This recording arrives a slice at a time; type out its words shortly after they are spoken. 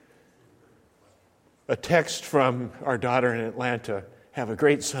a text from our daughter in Atlanta, "Have a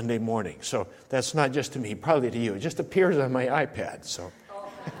great Sunday morning." So that's not just to me, probably to you. It just appears on my iPad, so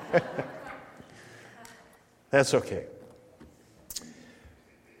that's okay.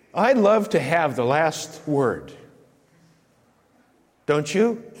 I'd love to have the last word. Don't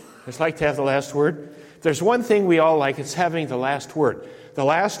you? Just like to have the last word? There's one thing we all like, it's having the last word. The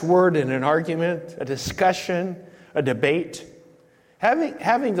last word in an argument, a discussion, a debate.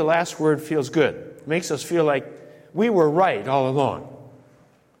 Having the last word feels good. It makes us feel like we were right all along.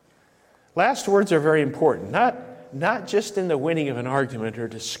 Last words are very important, not just in the winning of an argument or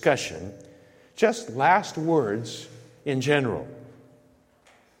discussion, just last words in general.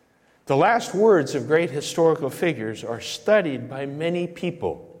 The last words of great historical figures are studied by many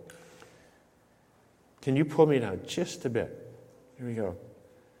people. Can you pull me down just a bit? Here we go.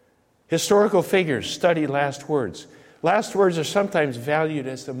 Historical figures study last words. Last words are sometimes valued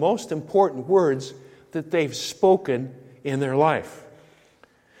as the most important words that they've spoken in their life.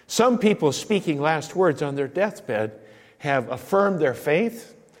 Some people speaking last words on their deathbed have affirmed their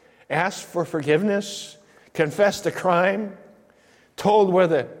faith, asked for forgiveness, confessed a crime, told where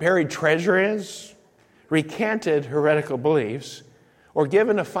the buried treasure is, recanted heretical beliefs, or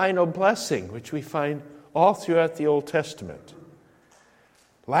given a final blessing, which we find all throughout the Old Testament.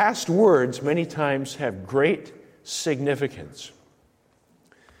 Last words many times have great significance.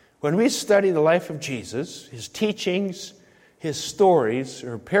 When we study the life of Jesus, his teachings, his stories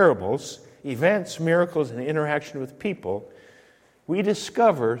or parables, events, miracles, and interaction with people, we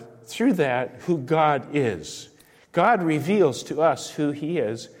discover through that who God is. God reveals to us who he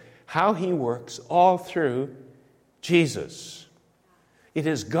is, how he works, all through Jesus. It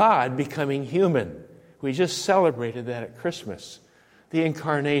is God becoming human. We just celebrated that at Christmas, the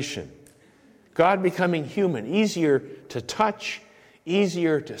incarnation. God becoming human, easier to touch,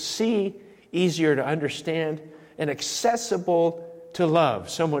 easier to see, easier to understand, and accessible to love.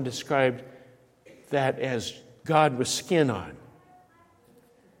 Someone described that as God with skin on.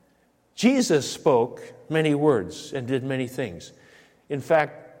 Jesus spoke many words and did many things. In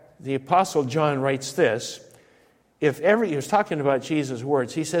fact, the Apostle John writes this, he was talking about Jesus'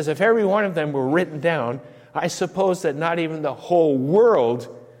 words. He says, if every one of them were written down, I suppose that not even the whole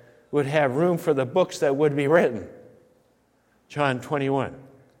world would have room for the books that would be written. John 21.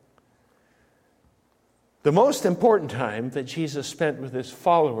 The most important time that Jesus spent with his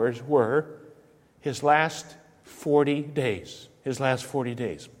followers were his last 40 days. His last 40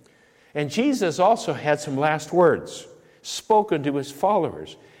 days. And Jesus also had some last words spoken to his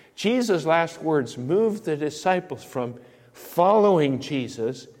followers. Jesus' last words moved the disciples from following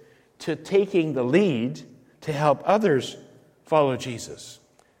Jesus to taking the lead to help others follow Jesus.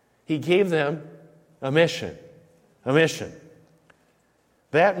 He gave them a mission. A mission.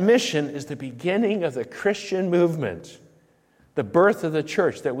 That mission is the beginning of the Christian movement, the birth of the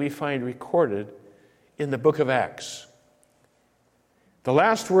church that we find recorded in the book of Acts. The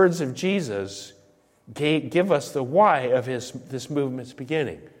last words of Jesus give us the why of this movement's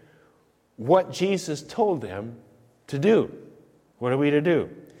beginning. What Jesus told them to do. What are we to do?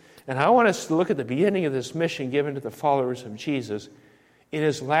 And I want us to look at the beginning of this mission given to the followers of Jesus in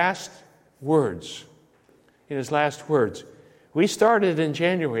his last words. In his last words. We started in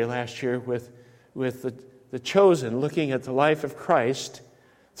January last year with the Chosen, looking at the life of Christ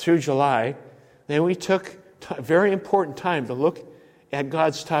through July. Then we took a very important time to look at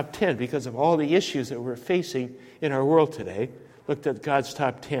God's top 10 because of all the issues that we're facing in our world today. Looked at God's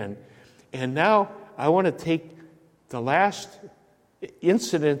top 10. And now I want to take the last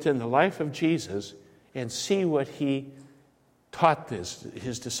incident in the life of Jesus and see what he taught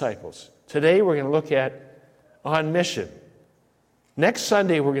his disciples. Today we're going to look at on mission. Next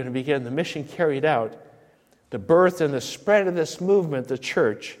Sunday we're going to begin the mission carried out, the birth and the spread of this movement, the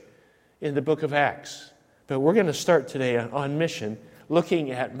church, in the book of Acts. But we're going to start today on mission,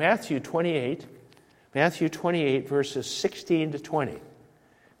 looking at Matthew 28 verses 16 to 20.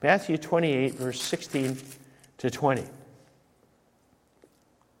 Matthew 28, verse 16 to 20.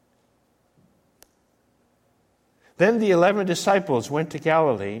 Then the 11 disciples went to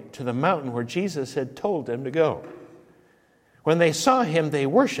Galilee, to the mountain where Jesus had told them to go. When they saw him, they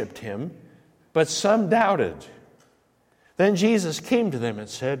worshipped him, but some doubted. Then Jesus came to them and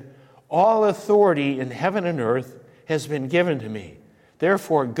said, all authority in heaven and earth has been given to me.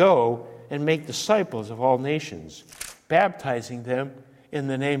 Therefore go and make disciples of all nations, baptizing them in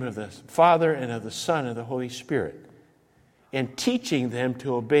the name of the Father and of the Son and the Holy Spirit, and teaching them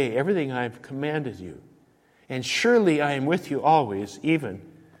to obey everything I have commanded you. And surely I am with you always, even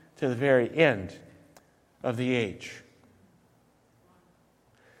to the very end of the age.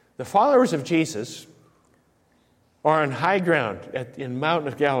 The followers of Jesus or on high ground in Mountain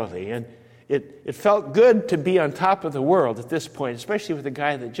of Galilee. And it felt good to be on top of the world at this point, especially with a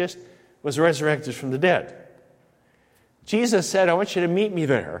guy that just was resurrected from the dead. Jesus said, I want you to meet me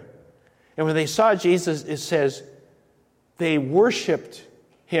there. And when they saw Jesus, it says, they worshiped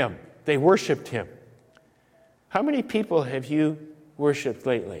him. They worshiped him. How many people have you worshiped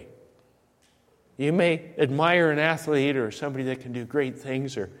lately? You may admire an athlete or somebody that can do great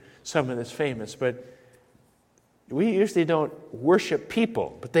things or someone that's famous, but we usually don't worship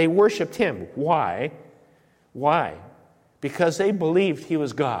people, but they worshiped him. Why? Why? Because they believed he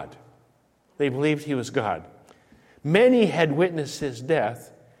was God. They believed he was God. Many had witnessed his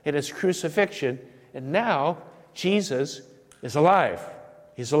death and his crucifixion, and now Jesus is alive.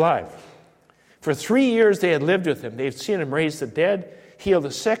 He's alive. For 3 years they had lived with him. They'd seen him raise the dead, heal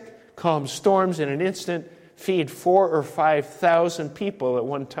the sick, calm storms in an instant, feed 4,000 or 5,000 people at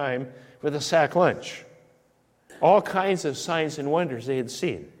one time with a sack lunch. All kinds of signs and wonders they had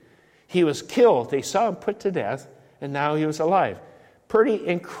seen. He was killed. They saw him put to death, and now he was alive. Pretty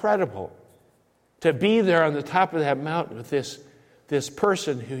incredible to be there on the top of that mountain with this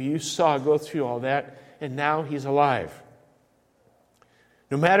person who you saw go through all that, and now he's alive.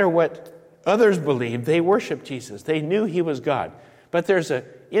 No matter what others believed, they worshiped Jesus. They knew he was God. But there's an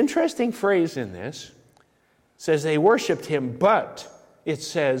interesting phrase in this. It says they worshiped him, but it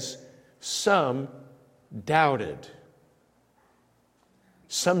says some doubted.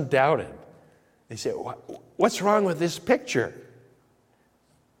 Some doubted. They say, what's wrong with this picture?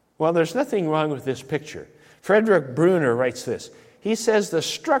 Well, there's nothing wrong with this picture. Frederick Bruner writes this. He says the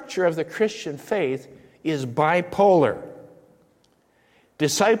structure of the Christian faith is bipolar.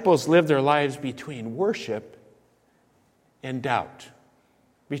 Disciples live their lives between worship and doubt.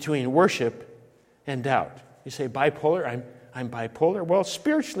 Between worship and doubt. You say, bipolar? I'm bipolar? Well,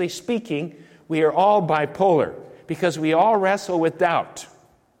 spiritually speaking, we are all bipolar because we all wrestle with doubt.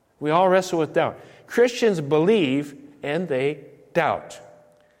 We all wrestle with doubt. Christians believe and they doubt.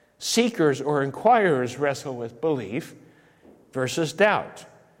 Seekers or inquirers wrestle with belief versus doubt.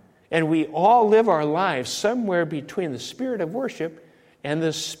 And we all live our lives somewhere between the spirit of worship and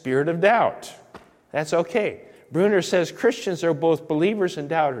the spirit of doubt. That's okay. Bruner says Christians are both believers and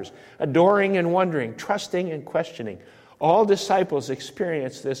doubters, adoring and wondering, trusting and questioning. All disciples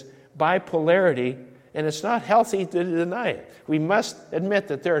experience this bipolarity, and it's not healthy to deny it. We must admit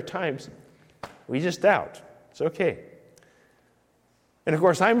that there are times we just doubt. It's okay. And of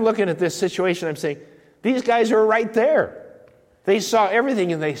course, I'm looking at this situation, I'm saying, these guys are right there. They saw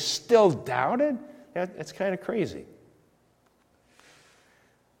everything and they still doubted? That's kind of crazy.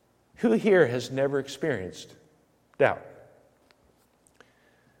 Who here has never experienced doubt?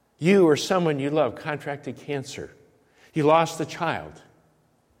 You or someone you love contracted cancer. You lost a child.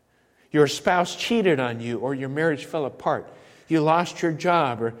 Your spouse cheated on you, or your marriage fell apart. You lost your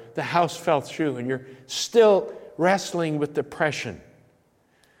job, or the house fell through, and you're still wrestling with depression.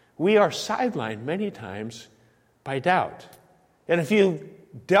 We are sidelined many times by doubt. And if you've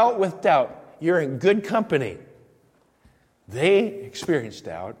dealt with doubt, you're in good company. They experience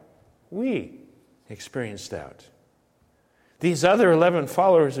doubt. We experience doubt. These other 11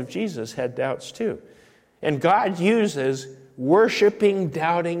 followers of Jesus had doubts too. And God uses worshiping,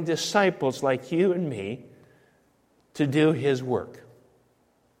 doubting disciples like you and me to do his work. Isn't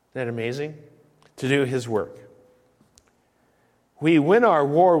that amazing? To do his work. We win our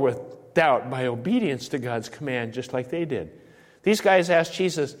war with doubt by obedience to God's command, just like they did. These guys asked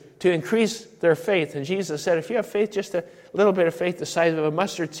Jesus to increase their faith, and Jesus said, if you have faith, just a little bit of faith the size of a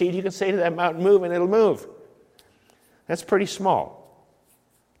mustard seed, you can say to that mountain, move, and it'll move. That's pretty small.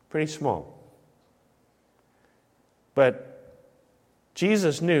 Pretty small. But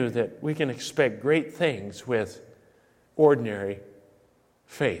Jesus knew that we can expect great things with ordinary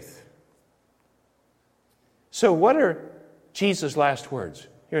faith. So what are Jesus' last words?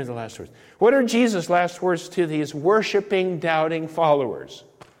 Here are the last words. What are Jesus' last words to these worshiping, doubting followers?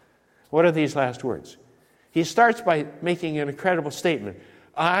 What are these last words? He starts by making an incredible statement.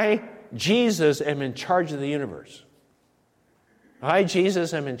 I, Jesus, am in charge of the universe. I,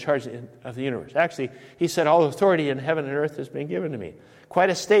 Jesus, am in charge of the universe. Actually, he said, all authority in heaven and earth has been given to me. Quite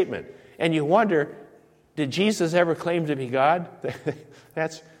a statement. And you wonder, did Jesus ever claim to be God?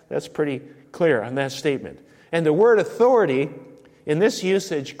 That's pretty clear on that statement. And the word authority in this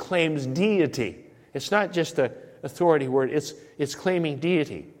usage claims deity. It's not just an authority word, it's claiming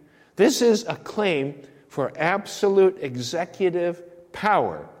deity. This is a claim for absolute executive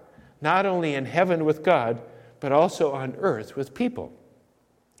power, not only in heaven with God, but also on earth with people.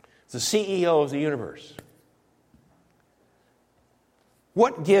 The CEO of the universe.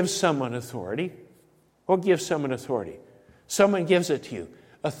 What gives someone authority? What gives someone authority? Someone gives it to you.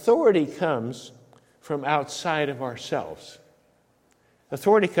 Authority comes from outside of ourselves.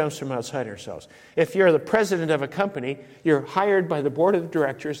 Authority comes from outside ourselves. If you're the president of a company, you're hired by the board of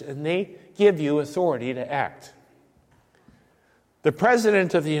directors and they give you authority to act. The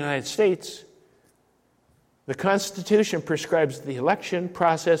President of the United States, the Constitution prescribes the election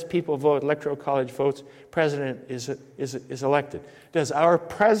process. People vote, electoral college votes. President is elected. Does our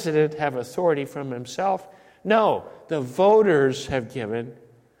president have authority from himself? No. The voters have given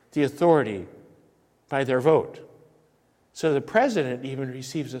the authority by their vote. So the president even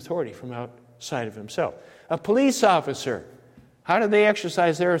receives authority from outside of himself. A police officer, how do they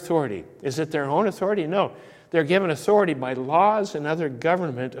exercise their authority? Is it their own authority? No. They're given authority by laws and other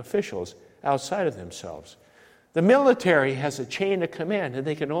government officials outside of themselves. The military has a chain of command, and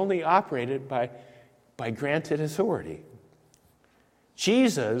they can only operate it by granted authority.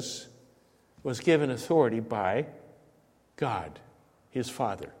 Jesus was given authority by God, his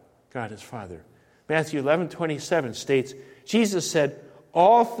Father. God, his Father. Matthew 11:27 states, Jesus said,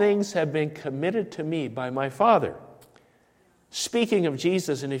 "All things have been committed to me by my Father." Speaking of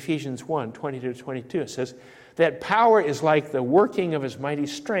Jesus in Ephesians 1:20-22, it says, that power is like the working of his mighty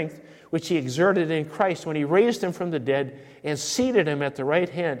strength, which he exerted in Christ when he raised him from the dead and seated him at the right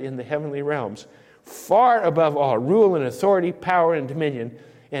hand in the heavenly realms, far above all rule and authority, power and dominion,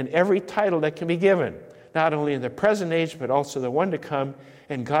 and every title that can be given, not only in the present age, but also the one to come.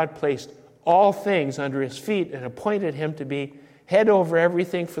 And God placed all things under his feet and appointed him to be head over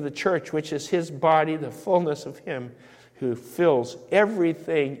everything for the church, which is his body, the fullness of him who fills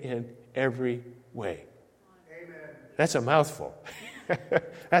everything in every way. Amen. That's a mouthful.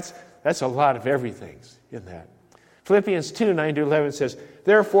 That's a lot of everythings in that. Philippians 2:9-11 says,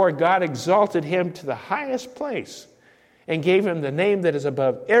 "Therefore God exalted him to the highest place and gave him the name that is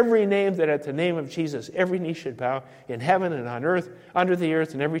above every name, that at the name of Jesus every knee should bow in heaven and on earth, under the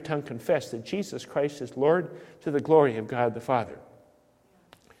earth, and every tongue confess that Jesus Christ is Lord, to the glory of God the Father."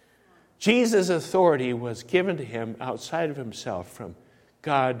 Jesus' authority was given to him outside of himself from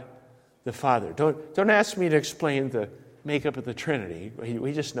God the Father. Don't ask me to explain the makeup of the Trinity.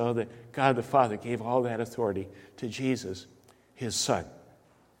 We just know that God the Father gave all that authority to Jesus, his Son.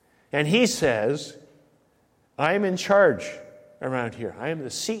 And he says, I'm in charge around here. I am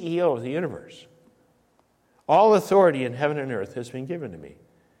the CEO of the universe. All authority in heaven and earth has been given to me.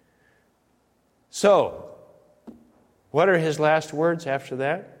 So, what are his last words after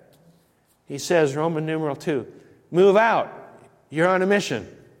that? He says, Roman numeral 2, move out. You're on a mission.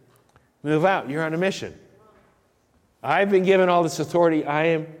 Move out. You're on a mission. I've been given all this authority. I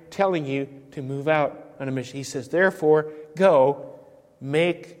am telling you to move out on a mission. He says, therefore, go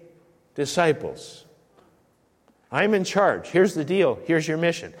make disciples. I'm in charge. Here's the deal. Here's your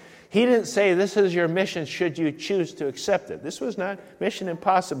mission. He didn't say this is your mission should you choose to accept it. This was not mission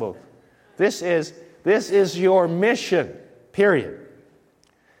impossible. This is your mission, period.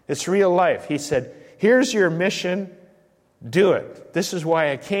 It's real life. He said, here's your mission. Do it. This is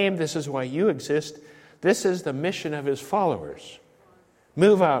why I came. This is why you exist. This is the mission of his followers.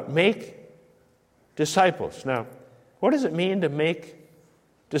 Move out. Make disciples. Now, what does it mean to make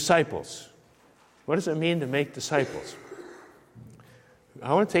disciples? What does it mean to make disciples?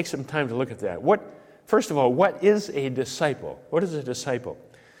 I want to take some time to look at that. First of all, what is a disciple? What is a disciple?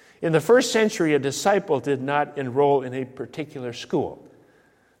 In the first century, a disciple did not enroll in a particular school.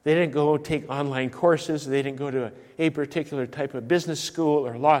 They didn't go take online courses. They didn't go to a particular type of business school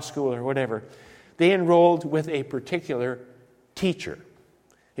or law school or whatever. They enrolled with a particular teacher.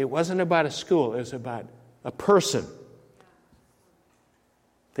 It wasn't about a school. It was about a person.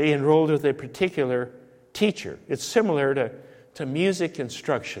 They enrolled with a particular teacher. It's similar to music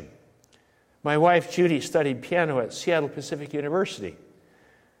instruction. My wife, Judy, studied piano at Seattle Pacific University.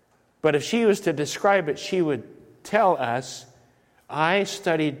 But if she was to describe it, she would tell us, I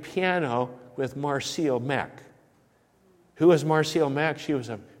studied piano with Marcelle Mack. Who was Marcelle Mack? She was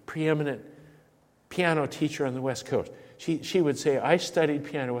a preeminent piano teacher on the West Coast. She would say, I studied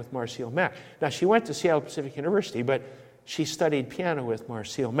piano with Marcelle Mack. Now, she went to Seattle Pacific University, but she studied piano with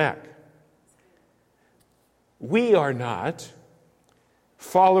Marcelle Mack. We are not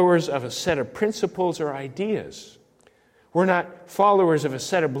followers of a set of principles or ideas. We're not followers of a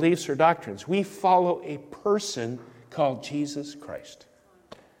set of beliefs or doctrines. We follow a person called Jesus Christ.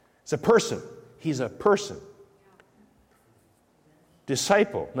 It's a person. He's a person.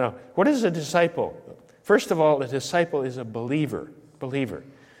 Disciple. Now, what is a disciple? First of all, a disciple is a believer.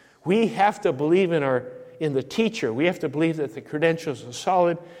 We have to believe in the teacher. We have to believe that the credentials are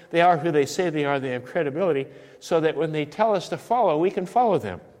solid. They are who they say they are. They have credibility, so that when they tell us to follow, we can follow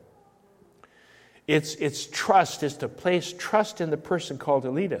them. It's trust. It's to place trust in the person called to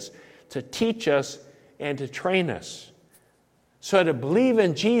lead us, to teach us and to train us. So to believe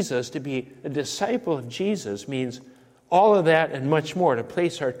in Jesus, to be a disciple of Jesus, means all of that and much more. To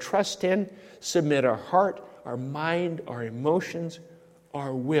place our trust in, submit our heart, our mind, our emotions,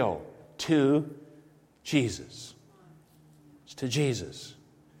 our will to Jesus. It's to Jesus.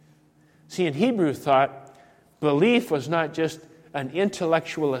 See, in Hebrew thought, belief was not just an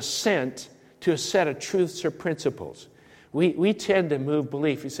intellectual assent to a set of truths or principles. We tend to move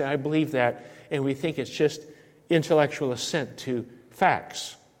belief. We say, I believe that, and we think it's just intellectual assent to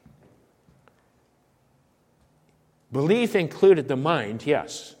facts. Belief included the mind,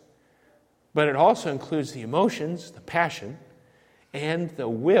 yes, but it also includes the emotions, the passion, and the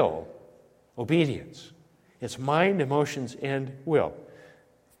will, obedience. It's mind, emotions, and will.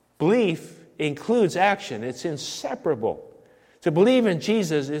 Belief includes action. It's inseparable. To believe in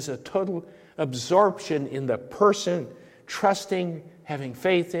Jesus is a total absorption in the person, trusting, having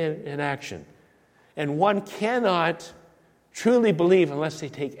faith in action. And one cannot truly believe unless they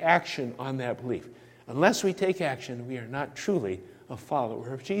take action on that belief. Unless we take action, we are not truly a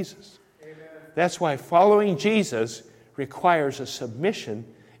follower of Jesus. Amen. That's why following Jesus requires a submission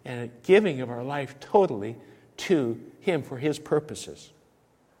and a giving of our life totally to Him for His purposes.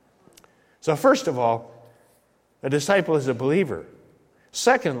 So first of all, a disciple is a believer.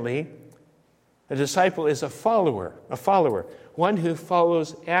 Secondly, a disciple is a follower, one who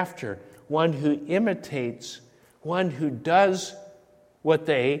follows after, one who imitates, one who does what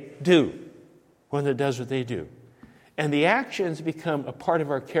they do, one that does what they do. And the actions become a part of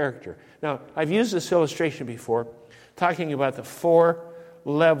our character. Now, I've used this illustration before, talking about the 4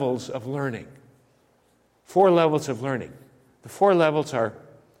 levels of learning. 4 levels of learning. The 4 levels are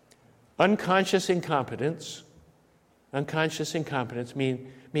unconscious incompetence. Unconscious incompetence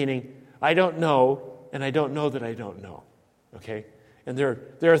meaning I don't know, and I don't know that I don't know. Okay? And there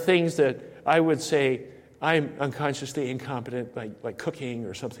are things that I would say I'm unconsciously incompetent, like cooking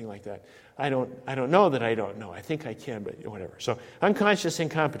or something like that. I don't know that I don't know. I think I can, but whatever. So unconscious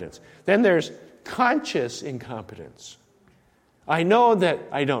incompetence. Then there's conscious incompetence. I know that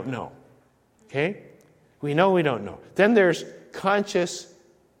I don't know. Okay? We know we don't know. Then there's conscious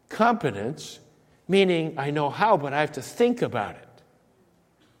competence, meaning I know how, but I have to think about it.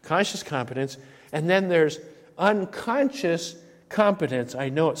 Conscious competence. And then there's unconscious competence. I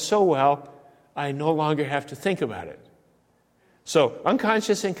know it so well, I no longer have to think about it. So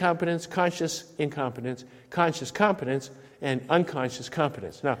unconscious incompetence, conscious incompetence, conscious competence, and unconscious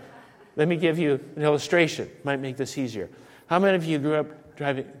competence. Now, let me give you an illustration. Might make this easier. How many of you grew up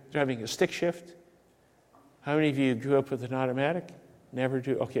driving a stick shift? How many of you grew up with an automatic? Never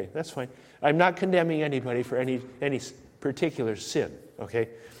do? Okay, that's fine. I'm not condemning anybody for any particular sin, okay?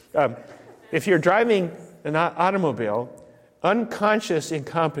 If you're driving an automobile, unconscious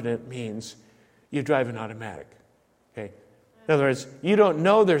incompetent means you drive an automatic, okay? In other words, you don't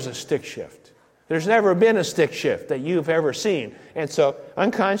know there's a stick shift. There's never been a stick shift that you've ever seen. And so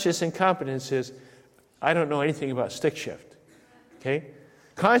unconscious incompetence is, I don't know anything about stick shift, okay?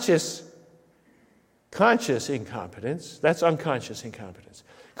 Conscious incompetence, that's unconscious incompetence.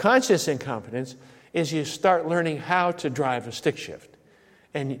 Conscious incompetence is you start learning how to drive a stick shift.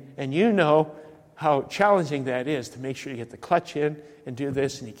 And you know how challenging that is to make sure you get the clutch in and do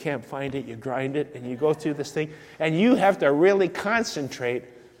this, and you can't find it, you grind it, and you go through this thing. And you have to really concentrate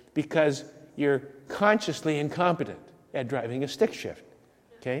because you're consciously incompetent at driving a stick shift.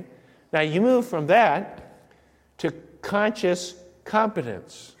 Okay? Now you move from that to conscious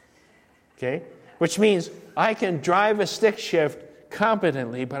competence. Okay? Which means I can drive a stick shift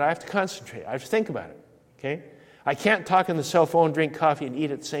competently, but I have to concentrate. I have to think about it. Okay? I can't talk on the cell phone, drink coffee, and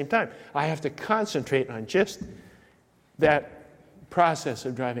eat at the same time. I have to concentrate on just that process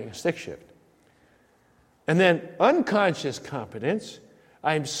of driving a stick shift. And then unconscious competence,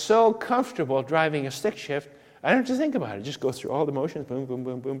 I'm so comfortable driving a stick shift, I don't have to think about it. Just go through all the motions, boom, boom,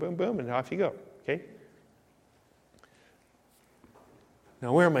 boom, boom, boom, boom, and off you go. Okay?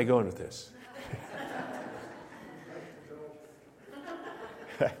 Now, where am I going with this?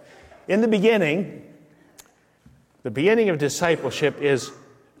 In the beginning of discipleship is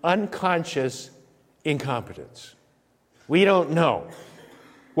unconscious incompetence. We don't know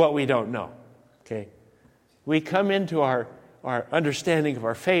what we don't know. Okay? We come into our understanding of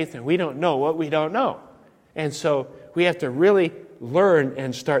our faith and we don't know what we don't know. And so we have to really learn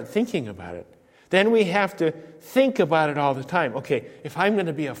and start thinking about it. Then we have to think about it all the time. Okay, if I'm going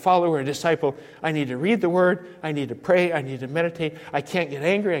to be a follower, a disciple, I need to read the Word, I need to pray, I need to meditate. I can't get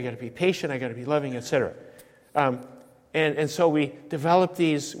angry, I got to be patient, I got to be loving, etc. And so we develop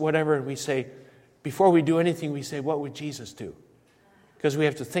these, whatever, and we say, before we do anything, we say, what would Jesus do? Because we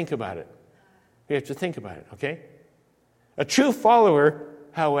have to think about it. We have to think about it, okay? A true follower,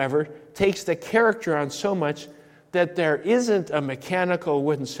 however, takes the character on so much that there isn't a mechanical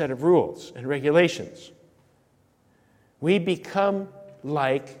wooden set of rules and regulations. We become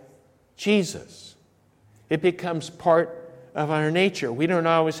like Jesus. It becomes part of our nature. We don't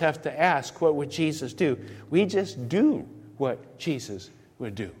always have to ask, what would Jesus do? We just do what Jesus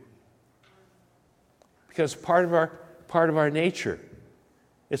would do. Because part of our nature,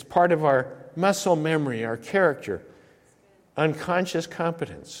 it's part of our muscle memory, our character, unconscious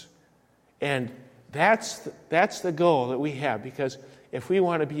competence. And that's the goal that we have, because if we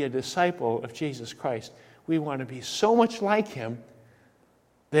want to be a disciple of Jesus Christ, we want to be so much like him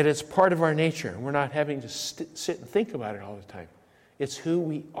that it's part of our nature, and we're not having to sit and think about it all the time. It's who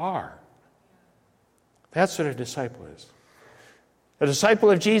we are. That's what a disciple is. A disciple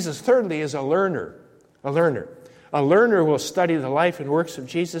of Jesus, thirdly, is a learner. A learner. A learner will study the life and works of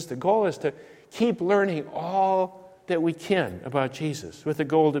Jesus. The goal is to keep learning all that we can about Jesus, with the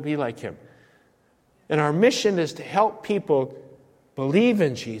goal to be like him. And our mission is to help people believe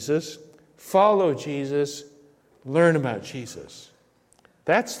in Jesus, follow Jesus, learn about Jesus.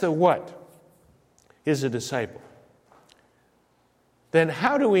 That's the what is a disciple. Then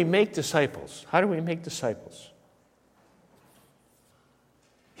how do we make disciples? How do we make disciples?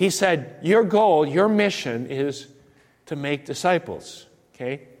 He said, your goal, your mission is to make disciples.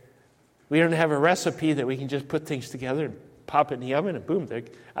 Okay? We don't have a recipe that we can just put things together and pop it in the oven and boom,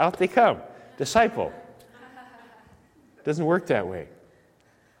 out they come. Disciple. Doesn't work that way.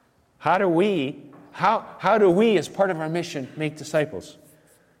 How do we, as part of our mission, make disciples?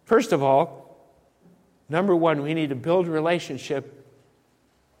 First of all, number one, we need to build relationships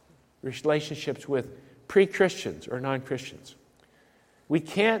with pre-Christians or non-Christians. We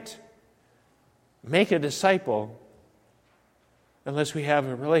can't make a disciple unless we have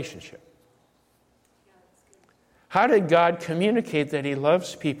a relationship. How did God communicate that he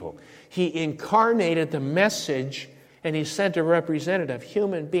loves people? He incarnated the message, and he sent a representative,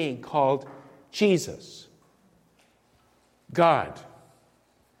 human being called Jesus, God.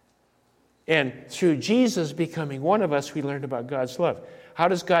 And through Jesus becoming one of us, we learned about God's love. How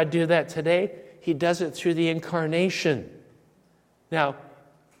does God do that today? He does it through the incarnation. Now,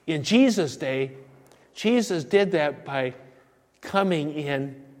 in Jesus' day, Jesus did that by coming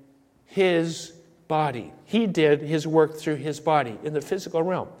in his body. He did his work through his body in the physical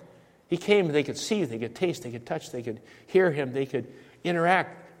realm. He came, they could see, they could taste, they could touch, they could hear him, they could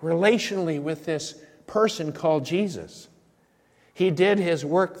interact relationally with this person called Jesus. He did his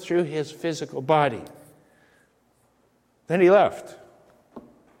work through his physical body. Then he left.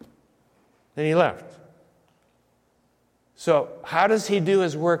 So how does he do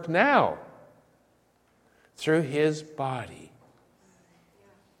his work now? Through his body.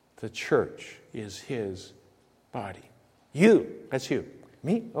 The church is his body. You, that's you.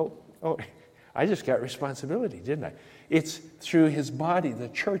 Me? Oh, I just got responsibility, didn't I? It's through his body. The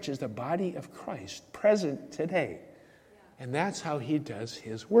church is the body of Christ, present today. And that's how he does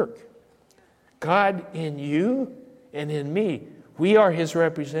his work. God in you and in me, we are his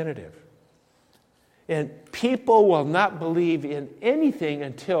representative. And people will not believe in anything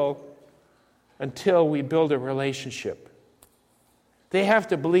until we build a relationship. They have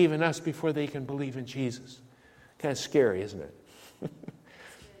to believe in us before they can believe in Jesus. Kind of scary, isn't it?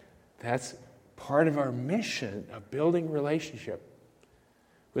 That's part of our mission of building relationship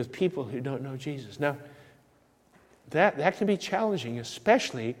with people who don't know Jesus. Now, that can be challenging,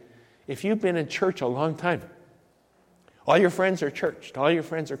 especially if you've been in church a long time. All your friends are churched. All your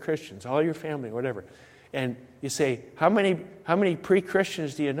friends are Christians. All your family, whatever. And you say, how many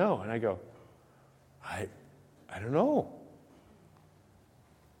pre-Christians do you know? And I go, I don't know.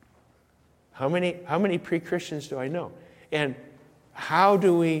 How many pre-Christians do I know? And how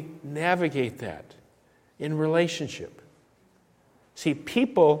do we navigate that in relationship? See,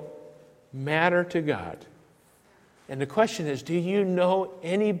 people matter to God. And the question is, do you know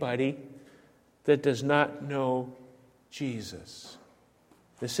anybody that does not know Jesus?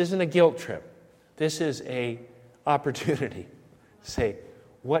 This isn't a guilt trip. This is an opportunity. Say,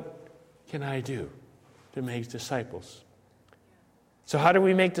 what can I do to make disciples? So how do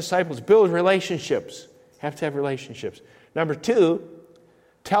we make disciples? Build relationships. Have to have relationships. Number 2,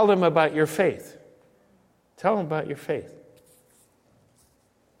 tell them about your faith. Tell them about your faith.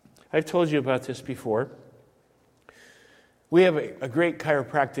 I've told you about this before. We have a great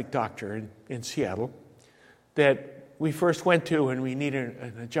chiropractic doctor in Seattle that we first went to when we needed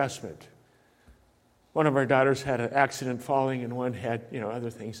an adjustment. One of our daughters had an accident falling, and one had, other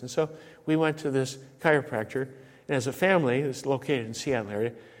things. And so we went to this chiropractor, and as a family, it's located in the Seattle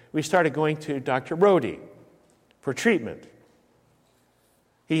area, we started going to Dr. Rohde for treatment.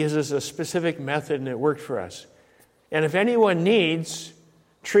 He uses a specific method, and it worked for us. And if anyone needs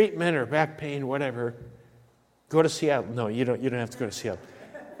treatment or back pain, whatever, go to Seattle. No, you don't have to go to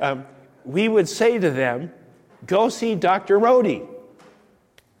Seattle. We would say to them, go see Dr. Rohde.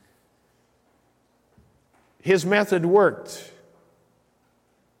 His method worked.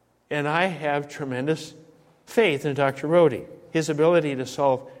 And I have tremendous faith in Dr. Rohde, his ability to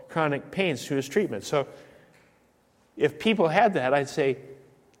solve chronic pains through his treatment. So if people had that, I'd say,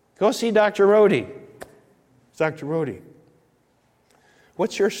 go see Dr. Rohde. Dr. Rohde.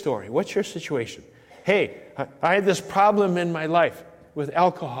 What's your story? What's your situation? Hey, I had this problem in my life with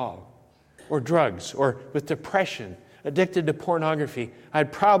alcohol or drugs or with depression, addicted to pornography. I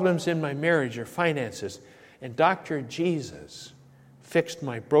had problems in my marriage or finances. And Dr. Jesus fixed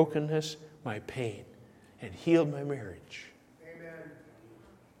my brokenness, my pain, and healed my marriage. Amen.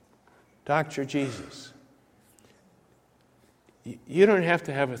 Dr. Jesus. You don't have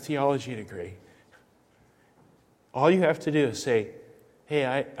to have a theology degree. All you have to do is say,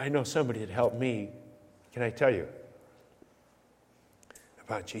 hey, I know somebody that helped me. Can I tell you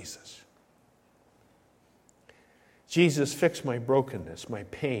about Jesus? Jesus fixed my brokenness, my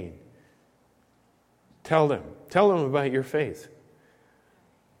pain. Tell them about your faith.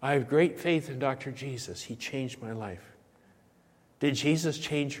 I have great faith in Dr. Jesus. He changed my life. Did Jesus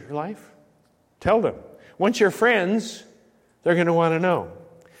change your life? Tell them. Once you're friends, they're going to want to know.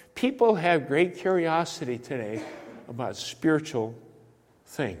 People have great curiosity today about spiritual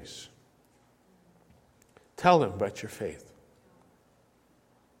things. Tell them about your faith.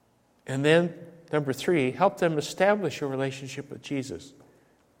 And then, number 3, help them establish a relationship with Jesus.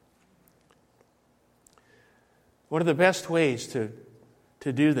 One of the best ways to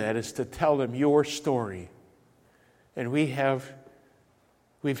do that is to tell them your story. And we've had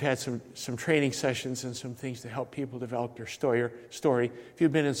some training sessions and some things to help people develop their story. If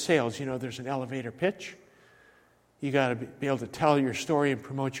you've been in sales, there's an elevator pitch. You got to be able to tell your story and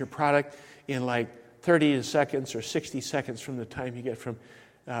promote your product in like 30 seconds or 60 seconds from the time you get from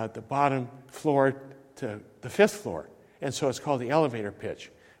the bottom floor to the 5th floor. And so it's called the elevator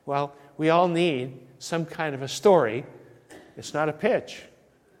pitch. Well, we all need some kind of a story. It's not a pitch.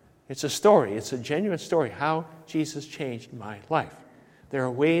 It's a story. It's a genuine story, how Jesus changed my life. There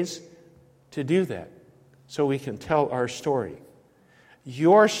are ways to do that so we can tell our story.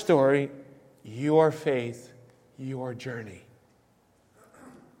 Your story, your faith, your journey.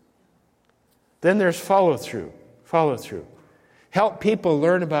 Then there's follow-through. Follow-through. Help people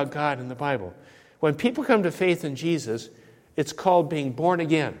learn about God in the Bible. When people come to faith in Jesus, it's called being born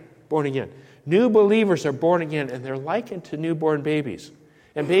again. Born again. New believers are born again, and they're likened to newborn babies.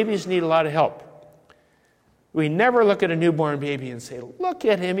 And babies need a lot of help. We never look at a newborn baby and say, look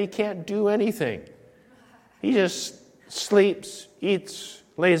at him, he can't do anything. He just sleeps, eats,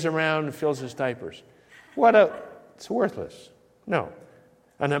 lays around, and fills his diapers. It's worthless. No.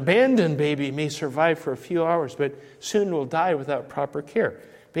 An abandoned baby may survive for a few hours, but soon will die without proper care.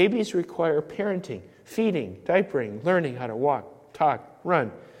 Babies require parenting, feeding, diapering, learning how to walk, talk,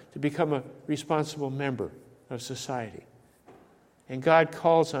 run, to become a responsible member of society. And God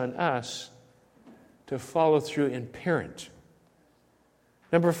calls on us to follow through and parent.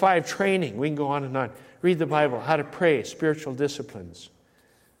 Number 5, training. We can go on and on. Read the Bible, how to pray, spiritual disciplines.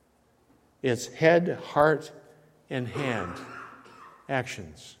 It's head, heart, and hand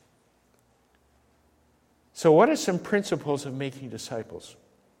actions. So what are some principles of making disciples?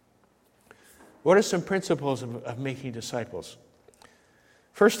 What are some principles of making disciples?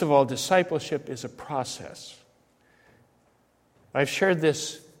 First of all, discipleship is a process. I've shared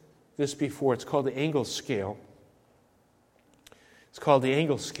this before. It's called the Engel scale. It's called the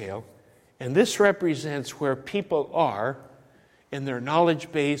Engel scale. And this represents where people are in their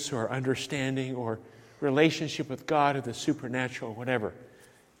knowledge base or understanding or relationship with God or the supernatural, whatever.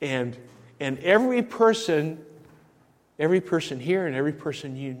 And every person here and every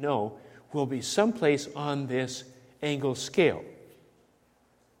person you know will be someplace on this Engel scale.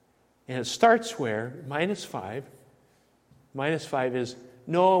 And it starts where? -5. -5 is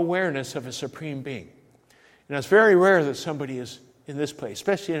no awareness of a supreme being. And it's very rare that somebody is in this place,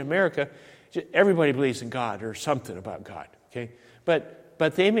 especially in America. Everybody believes in God or something about God. Okay,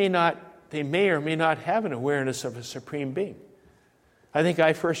 but they may or may not have an awareness of a supreme being. I think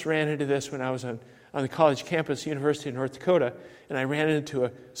I first ran into this when I was on the college campus, University of North Dakota, and I ran into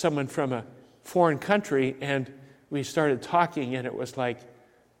someone from a foreign country, and we started talking, and it was like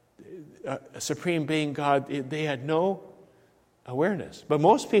a supreme being, God, they had no awareness. But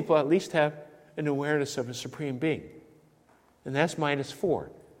most people at least have an awareness of a supreme being. And that's -4,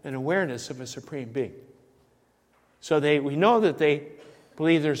 an awareness of a supreme being. So we know that they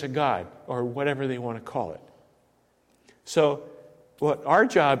believe there's a God, or whatever they want to call it. So what our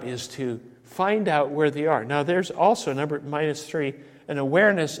job is to find out where they are. Now there's also, number -3, an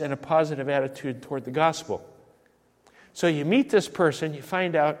awareness and a positive attitude toward the gospel. So you meet this person, you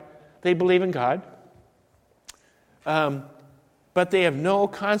find out they believe in God, but they have no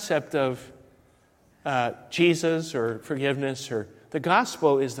concept of Jesus or forgiveness. Or the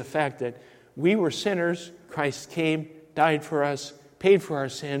gospel is the fact that we were sinners, Christ came, died for us, paid for our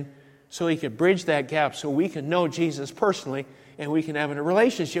sin, so he could bridge that gap so we can know Jesus personally and we can have a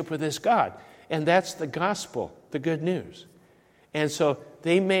relationship with this God. And that's the gospel, the good news. And so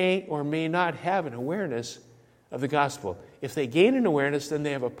they may or may not have an awareness of the gospel. If they gain an awareness, then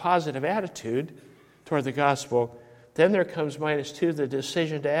they have a positive attitude toward the gospel. Then there comes -2, the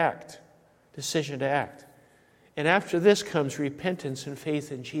decision to act. Decision to act. And after this comes repentance and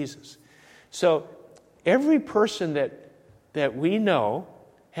faith in Jesus. So every person that we know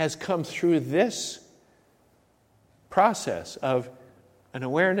has come through this process of an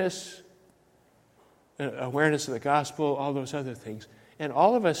awareness of the gospel, all those other things. And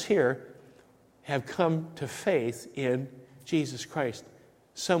all of us here have come to faith in Jesus Christ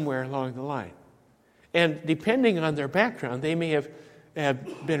somewhere along the line. And depending on their background, they may have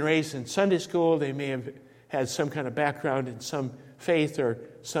been raised in Sunday school, they may have had some kind of background in some faith or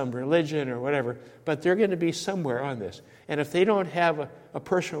some religion or whatever, but they're going to be somewhere on this. And if they don't have a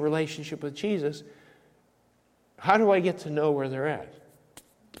personal relationship with Jesus, how do I get to know where they're at?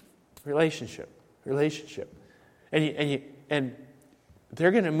 Relationship. And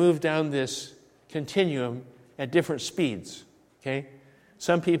they're going to move down this continuum at different speeds, okay?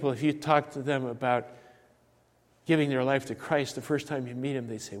 Some people, if you talk to them about giving their life to Christ the first time you meet them,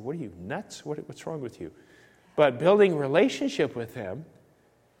 they say, "What are you, nuts? What's wrong with you?" But building relationship with them,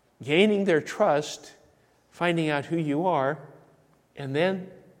 gaining their trust, finding out who you are, and then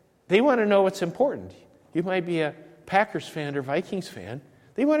they want to know what's important. You might be a Packers fan or Vikings fan.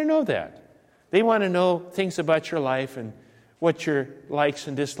 They want to know that. They want to know things about your life and what your likes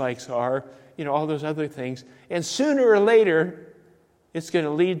and dislikes are, all those other things. And sooner or later, it's going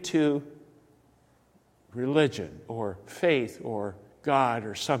to lead to religion or faith or God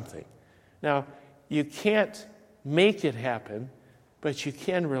or something. Now, you can't make it happen, but you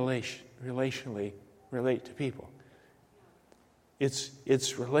can relationally relate to people.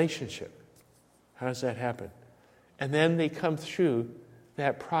 It's relationship. How does that happen? And then they come through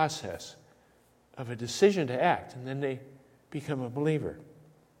that process of a decision to act, and then they become a believer.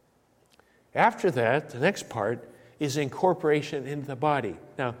 After that, the next part is incorporation into the body.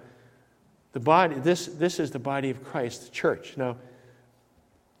 Now, the body, this is the body of Christ, the church. Now,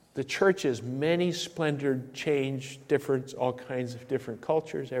 the church is many splendored, change, difference, all kinds of different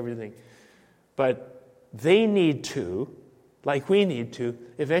cultures, everything. But they need to, like we need to,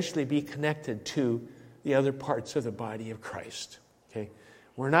 eventually be connected to the other parts of the body of Christ. Okay?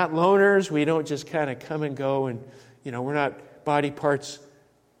 We're not loners. We don't just kind of come and go, and we're not body parts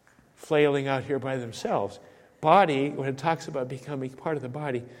flailing out here by themselves. Body, when it talks about becoming part of the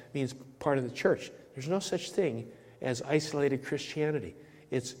body, means part of the church. There's no such thing as isolated Christianity.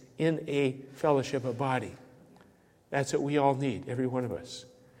 It's in a fellowship, a body. That's what we all need, every one of us.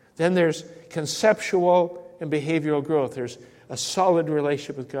 Then there's conceptual and behavioral growth. There's a solid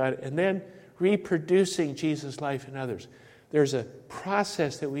relationship with God. And then reproducing Jesus' life in others. There's a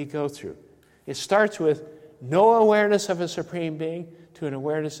process that we go through. It starts with no awareness of a supreme being to an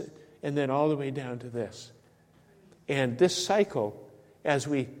awareness, and then all the way down to this. And this cycle, as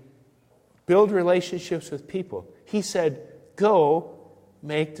we build relationships with people, he said, go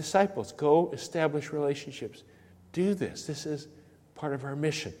make disciples. Go establish relationships. Do this. This is part of our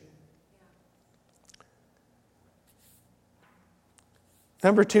mission.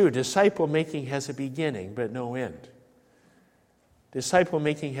 Number 2, disciple making has a beginning but no end. Disciple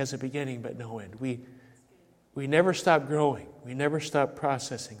making has a beginning but no end. We never stop growing. We never stop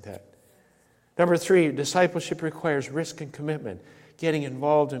processing that. Number 3, discipleship requires risk and commitment, getting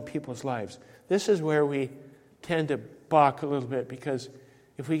involved in people's lives. This is where we tend to balk a little bit, because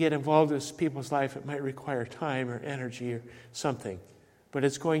if we get involved in people's life, it might require time or energy or something. But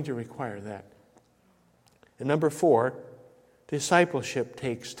it's going to require that. And number 4, discipleship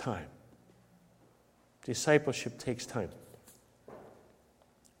takes time. Discipleship takes time.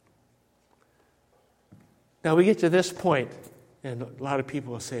 Now we get to this point, and a lot of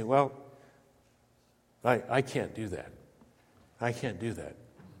people will say, well, I can't do that. I can't do that.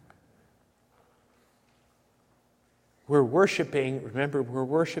 we're worshiping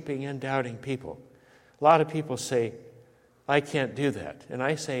and doubting people. A lot of people say, I can't do that. And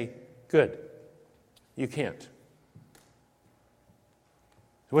I say, good, you can't.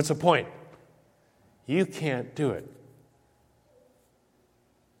 What's the point? You can't do it.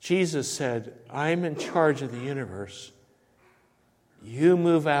 Jesus said, I'm in charge of the universe. You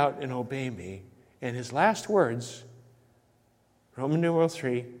move out and obey me. And his last words, Roman numeral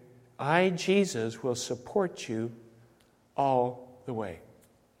 3, I, Jesus, will support you all the way.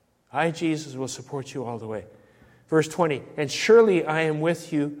 I, Jesus, will support you all the way. Verse 20, and surely I am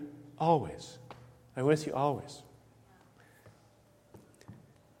with you always. I'm with you always.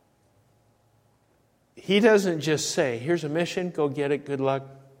 He doesn't just say, here's a mission, go get it, good luck.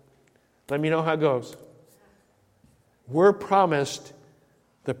 Let me know how it goes. We're promised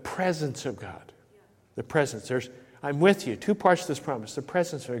the presence of God. The presence. I'm with you. 2 parts to this promise. The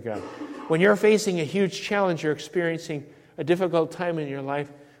presence of God. When you're facing a huge challenge, you're experiencing a difficult time in your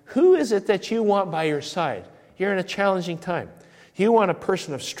life, who is it that you want by your side? You're in a challenging time. You want a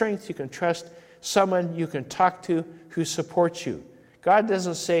person of strength you can trust, someone you can talk to who supports you. God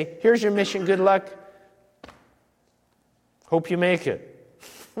doesn't say, here's your mission, good luck. Hope you make it.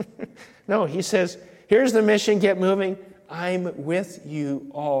 No, he says, here's the mission, get moving. I'm with you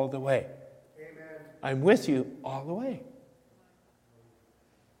all the way. Amen. I'm with you all the way.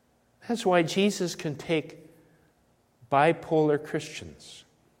 That's why Jesus can take bipolar Christians,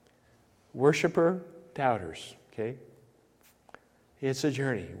 worshiper, doubters, okay? It's a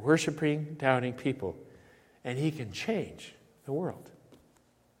journey, worshiping, doubting people. And he can change the world.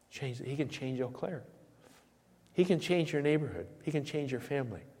 He can change Eau Claire. He can change your neighborhood. He can change your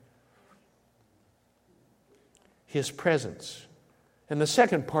family. His presence. And the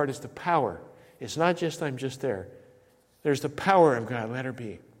second part is the power. It's not just I'm just there. There's the power of God, let her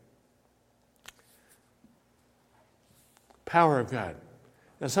be. Power of God.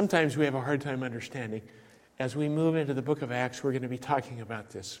 Now sometimes we have a hard time understanding. As we move into the book of Acts, we're going to be talking about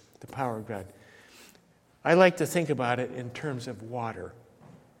this, the power of God. I like to think about it in terms of water.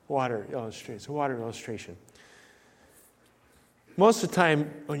 Water illustration. Most of the time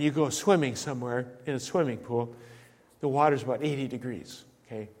when you go swimming somewhere in a swimming pool, the water's about 80 degrees.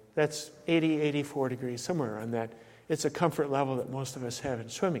 Okay? That's 80, 84 degrees, somewhere around that. It's a comfort level that most of us have in a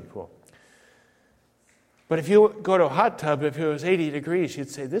swimming pool. But if you go to a hot tub, if it was 80 degrees, you'd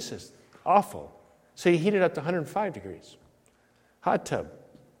say, this is awful. So you heat it up to 105 degrees. Hot tub.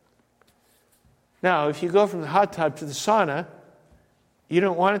 Now, if you go from the hot tub to the sauna, you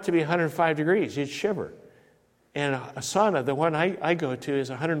don't want it to be 105 degrees. You'd shiver. And a sauna, the one I go to, is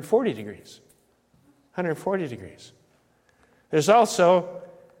 140 degrees. 140 degrees. There's also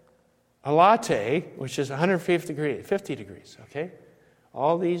a latte, which is 150 degrees, okay?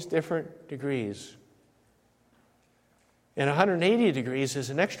 All these different degrees. And 180 degrees is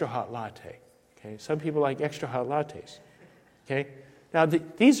an extra hot latte. Okay? Some people like extra hot lattes. Okay? Now,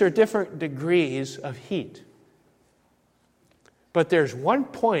 these are different degrees of heat. But there's one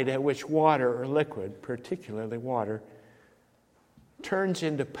point at which water or liquid, particularly water, turns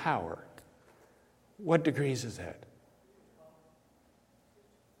into power. What degrees is that?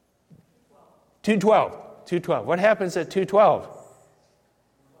 212. 212. What happens at 212?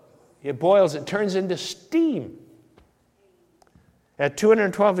 It boils. It turns into steam. At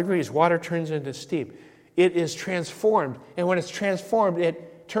 212 degrees, water turns into steam. It is transformed. And when it's transformed,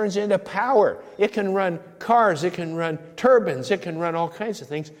 it turns into power. It can run cars. It can run turbines. It can run all kinds of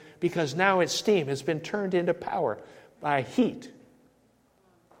things because now it's steam. It's been turned into power by heat.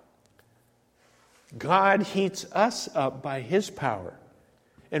 God heats us up by his power,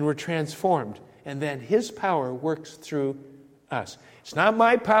 and we're transformed. And then his power works through us. It's not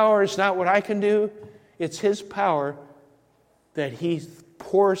my power. It's not what I can do. It's his power that he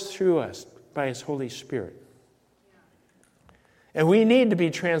pours through us by his Holy Spirit. And we need to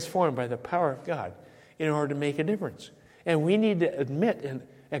be transformed by the power of God in order to make a difference. And we need to admit and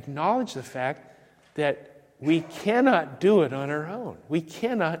acknowledge the fact that we cannot do it on our own. We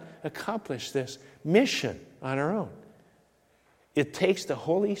cannot accomplish this mission on our own. It takes the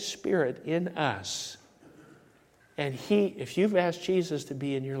Holy Spirit in us. And if you've asked Jesus to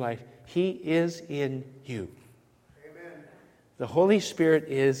be in your life, he is in you. Amen. The Holy Spirit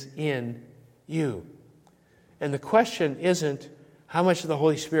is in you. And the question isn't, how much of the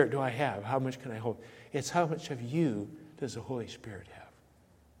Holy Spirit do I have? How much can I hold? It's how much of you does the Holy Spirit have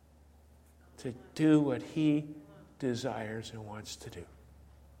to do what he desires and wants to do.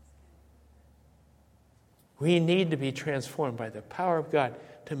 We need to be transformed by the power of God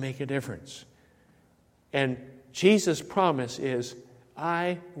to make a difference. And Jesus' promise is,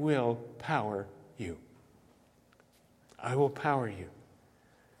 I will power you. I will power you.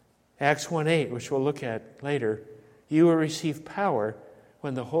 Acts 1:8, which we'll look at later, you will receive power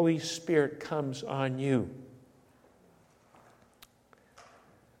when the Holy Spirit comes on you.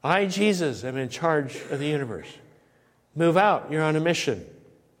 I, Jesus, am in charge of the universe. Move out, you're on a mission.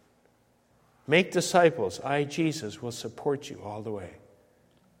 Make disciples. I, Jesus, will support you all the way.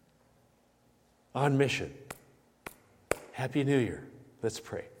 On mission. Happy New Year. Let's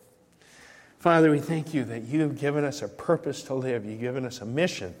pray. Father, we thank you that you have given us a purpose to live. You've given us a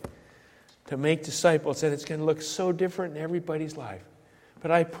mission to make disciples, and it's going to look so different in everybody's life.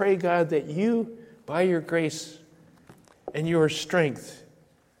 But I pray, God, that you, by your grace and your strength,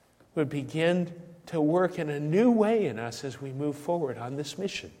 would begin to work in a new way in us as we move forward on this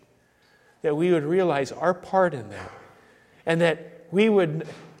mission. That we would realize our part in that. And that we would,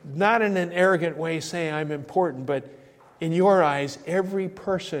 not in an arrogant way, say, I'm important, but in your eyes, every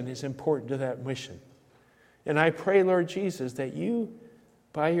person is important to that mission. And I pray, Lord Jesus, that you,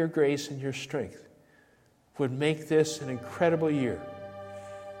 by your grace and your strength, would make this an incredible year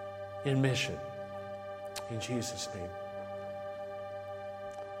in mission. In Jesus' name.